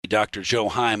Dr. Joe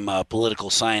Heim, political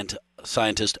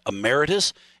scientist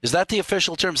emeritus. Is that the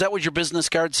official term? Is that what your business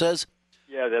card says?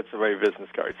 Yeah, that's the way business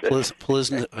card says.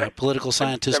 Political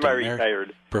scientist,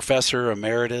 semi-retired. Professor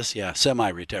emeritus, yeah,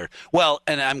 semi-retired. Well,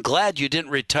 and I'm glad you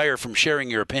didn't retire from sharing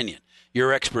your opinion,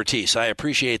 your expertise. I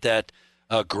appreciate that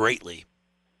greatly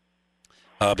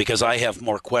because I have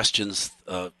more questions.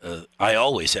 I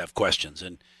always have questions,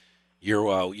 and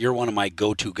you're one of my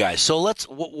go-to guys. So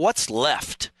what's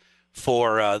left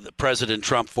for President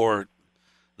Trump, for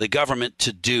the government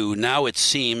to do? Now it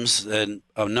seems, and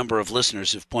a number of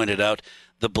listeners have pointed out,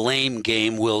 the blame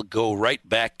game will go right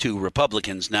back to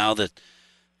Republicans now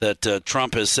that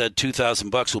Trump has said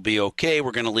 $2,000 will be okay.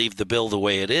 We're going to leave the bill the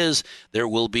way it is. There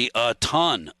will be a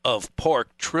ton of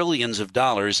pork, trillions of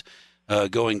dollars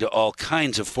going to all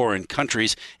kinds of foreign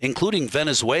countries, including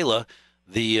Venezuela,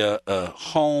 the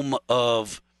home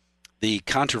of the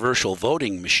controversial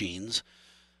voting machines.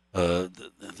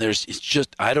 It's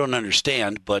just, I don't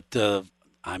understand, but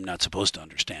I'm not supposed to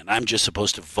understand. I'm just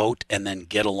supposed to vote and then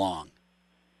get along.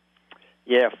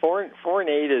 Yeah, foreign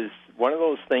aid is one of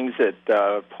those things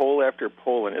that poll after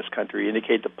poll in this country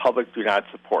indicate the public do not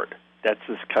support. That's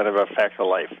just kind of a fact of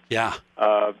life. Yeah.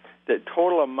 The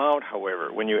total amount,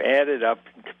 however, when you add it up,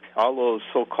 all those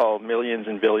so-called millions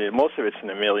and billions, most of it's in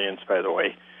the millions, by the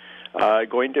way,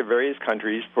 going to various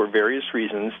countries for various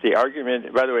reasons. The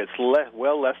argument, by the way, it's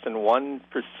well less than 1%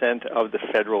 of the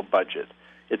federal budget.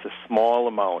 It's a small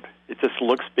amount. It just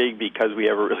looks big because we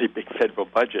have a really big federal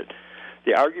budget.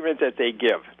 The argument that they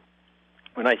give,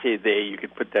 when I say they, you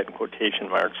could put that in quotation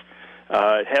marks,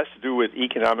 it has to do with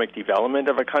economic development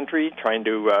of a country, trying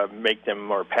to make them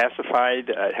more pacified.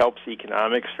 It helps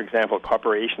economics, for example,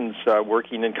 corporations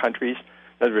working in countries.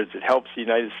 In other words, it helps the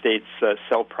United States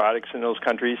sell products in those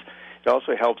countries. It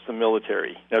also helps the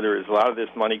military. In other words, a lot of this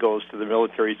money goes to the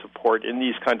military support in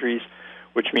these countries,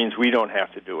 which means we don't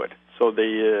have to do it. So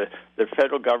the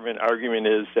federal government argument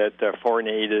is that foreign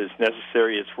aid is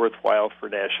necessary, it's worthwhile for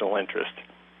national interest.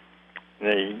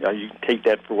 And you take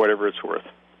that for whatever it's worth.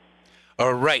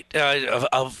 All right.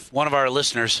 Of one of our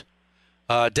listeners,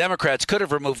 Democrats could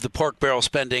have removed the pork barrel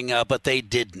spending, but they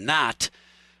did not.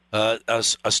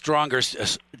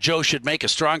 Joe should make a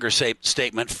stronger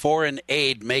statement. Foreign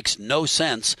aid makes no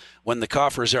sense when the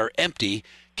coffers are empty.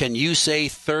 Can you say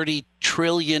 $30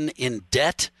 trillion in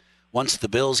debt once the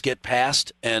bills get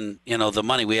passed? And, the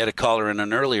money, we had a caller in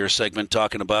an earlier segment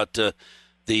talking about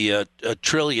the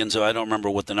trillions, I don't remember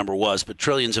what the number was, but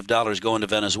trillions of dollars going to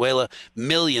Venezuela,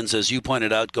 millions, as you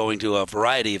pointed out, going to a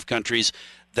variety of countries.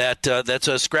 That's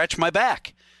a scratch my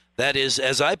back. That is,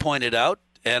 as I pointed out,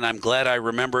 and I'm glad I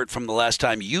remember it from the last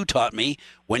time you taught me,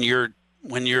 when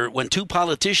two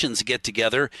politicians get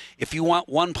together, if you want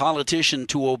one politician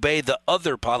to obey the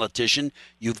other politician,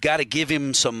 you've got to give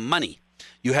him some money.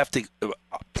 You have to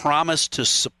promise to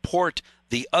support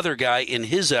the other guy in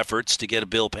his efforts to get a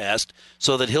bill passed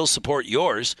so that he'll support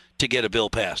yours to get a bill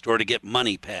passed or to get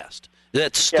money passed.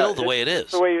 That's still the way it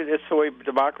is. It's the way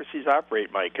democracies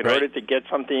operate, Mike. In order to get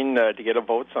something, to get a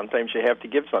vote, sometimes you have to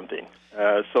give something.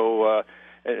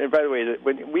 And by the way,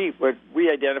 what we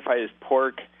identify as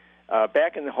pork,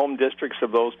 back in the home districts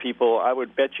of those people, I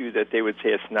would bet you that they would say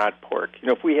it's not pork.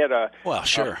 If we had a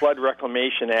Flood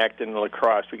Reclamation Act in La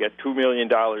Crosse, we got $2 million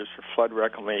for flood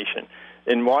reclamation.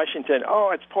 In Washington,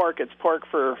 it's pork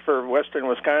for western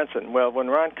Wisconsin. Well, when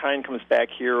Ron Kine comes back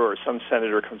here or some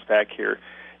senator comes back here,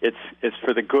 it's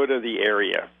for the good of the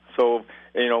area. So,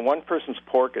 one person's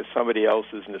pork is somebody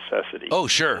else's necessity. Oh,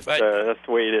 sure. That's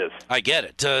the way it is. I get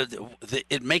it.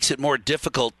 It makes it more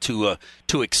difficult to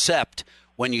accept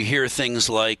when you hear things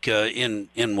like in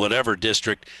whatever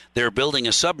district they're building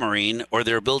a submarine or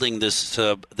they're building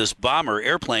this bomber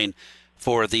airplane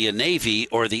for the Navy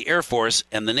or the Air Force,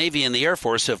 and the Navy and the Air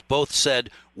Force have both said,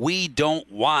 we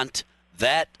don't want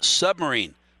that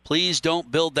submarine. Please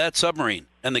don't build that submarine.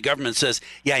 And the government says,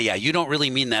 yeah, you don't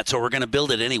really mean that, so we're going to build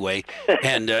it anyway,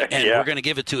 and we're going to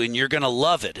give it to you, and you're going to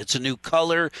love it. It's a new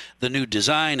color, the new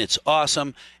design, it's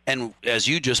awesome. And as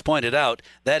you just pointed out,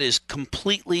 that is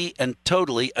completely and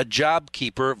totally a job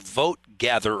keeper, vote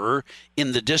gatherer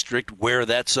in the district where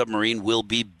that submarine will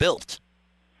be built.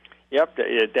 Yep,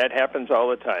 that happens all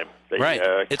the time. Right.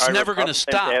 It's never going to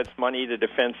stop. Adds money to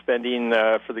defense spending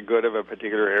for the good of a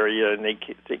particular area, and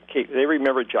they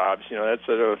remember jobs. That's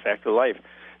a fact of life.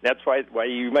 That's why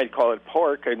you might call it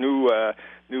pork. A new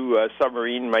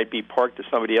submarine might be pork to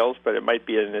somebody else, but it might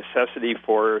be a necessity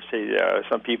for, say,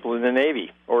 some people in the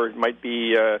Navy, or it might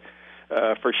be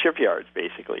for shipyards,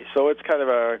 basically. So it's kind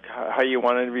of how you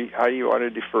want to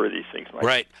defer these things, Mike.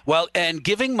 Right. Well, and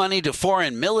giving money to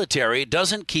foreign military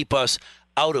doesn't keep us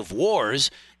out of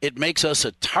wars, it makes us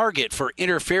a target for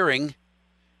interfering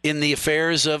in the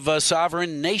affairs of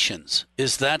sovereign nations.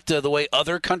 Is that the way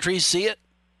other countries see it?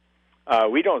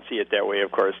 We don't see it that way,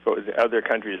 of course, but other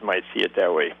countries might see it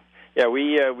that way. Yeah,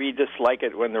 we dislike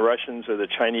it when the Russians or the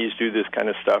Chinese do this kind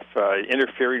of stuff,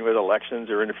 interfering with elections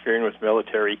or interfering with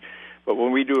military. But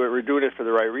when we do it, we're doing it for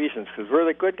the right reasons, because we're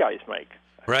the good guys, Mike.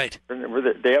 Right.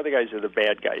 The other guys are the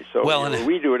bad guys. So when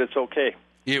we do it, it's okay.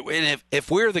 And if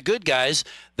we're the good guys,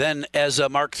 then as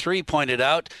Mark III pointed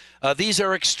out, these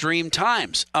are extreme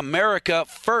times. America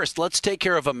first. Let's take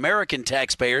care of American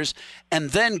taxpayers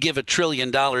and then give $1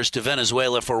 trillion to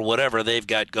Venezuela for whatever they've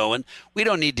got going. We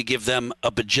don't need to give them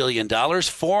 $1 bajillion.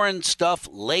 Foreign stuff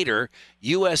later.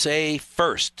 USA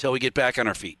first till we get back on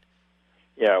our feet.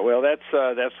 Yeah, well, that's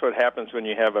what happens when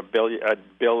you have a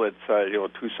bill that's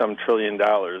 $2-some trillion.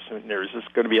 I mean, there's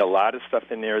just going to be a lot of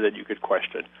stuff in there that you could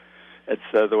question. It's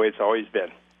the way it's always been.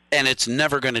 And it's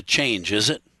never going to change, is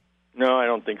it? No, I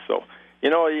don't think so. You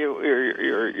know, I'm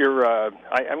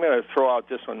going to throw out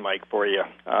this one, Mike, for you.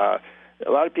 A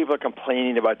lot of people are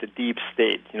complaining about the deep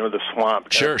state, the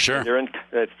swamp. Sure.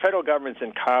 The federal government's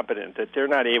incompetent, that they're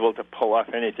not able to pull off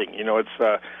anything.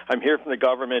 It's I'm here from the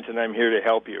government and I'm here to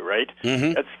help you, right?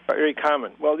 Mm-hmm. That's very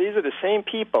common. Well, these are the same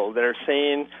people that are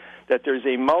saying that there's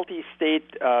a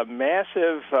multi-state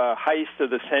massive heist of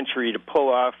the century to pull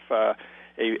off a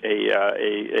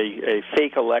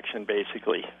fake election,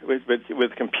 basically,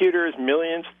 with computers,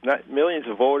 millions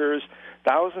of voters,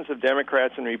 thousands of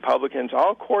Democrats and Republicans,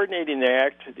 all coordinating the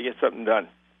act to get something done.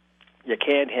 You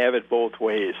can't have it both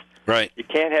ways. Right. You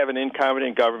can't have an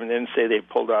incompetent government and say they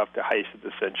pulled off the heist of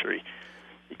the century.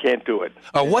 You can't do it.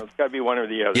 It's got to be one or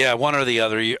the other. Yeah, one or the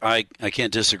other. I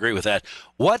can't disagree with that.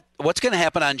 What's going to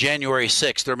happen on January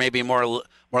 6th, or maybe more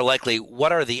likely,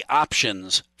 what are the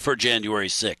options for January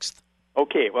 6th?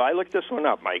 Okay, well, I looked this one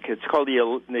up, Mike. It's called the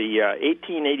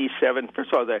 1887.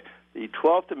 First of all, the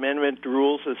 12th Amendment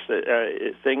rules this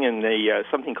thing in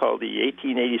something called the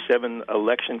 1887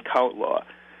 Election Count Law.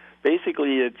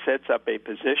 Basically, it sets up a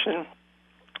position.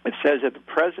 It says that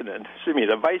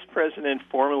the vice president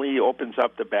formally opens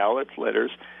up the ballot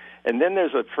letters, and then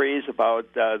there's a phrase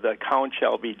about the count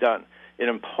shall be done. It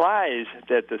implies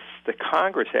that the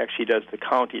Congress actually does the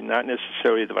counting, not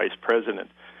necessarily the vice president.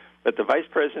 But the vice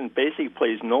president basically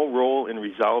plays no role in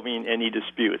resolving any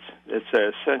disputes. It's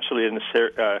essentially a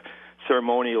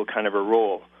ceremonial kind of a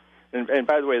role. And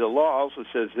by the way, the law also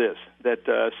says this, that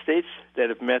states that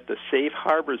have met the safe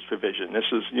harbors provision, this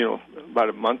was about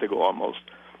a month ago almost,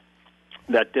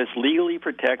 that this legally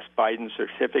protects Biden's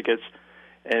certificates.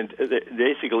 And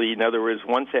basically, in other words,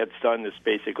 once that's done, it's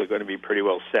basically going to be pretty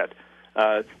well set.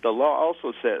 The law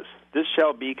also says this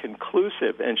shall be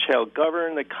conclusive and shall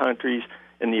govern the countries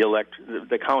in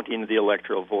the counting of the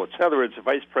electoral votes. In other words, the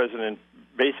vice president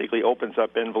basically opens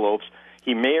up envelopes.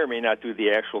 He may or may not do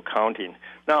the actual counting.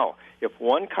 Now, if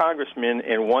one congressman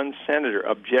and one senator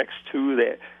objects to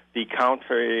the count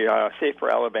for, say,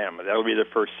 for Alabama, that will be the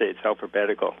first state, it's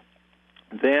alphabetical,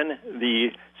 then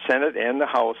the Senate and the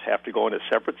House have to go in a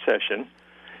separate session,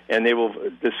 and they will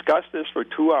discuss this for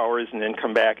 2 hours and then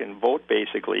come back and vote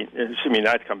basically.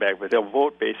 Not come back, but they'll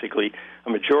vote basically. A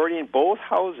majority in both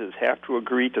houses have to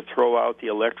agree to throw out the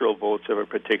electoral votes of a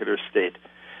particular state.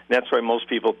 And that's why most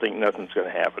people think nothing's going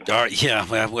to happen. All right, yeah,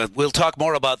 we'll talk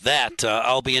more about that.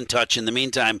 I'll be in touch. In the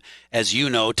meantime, as you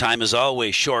know, time is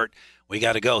always short. We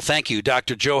got to go. Thank you,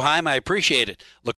 Dr. Joe Heim. I appreciate it. Look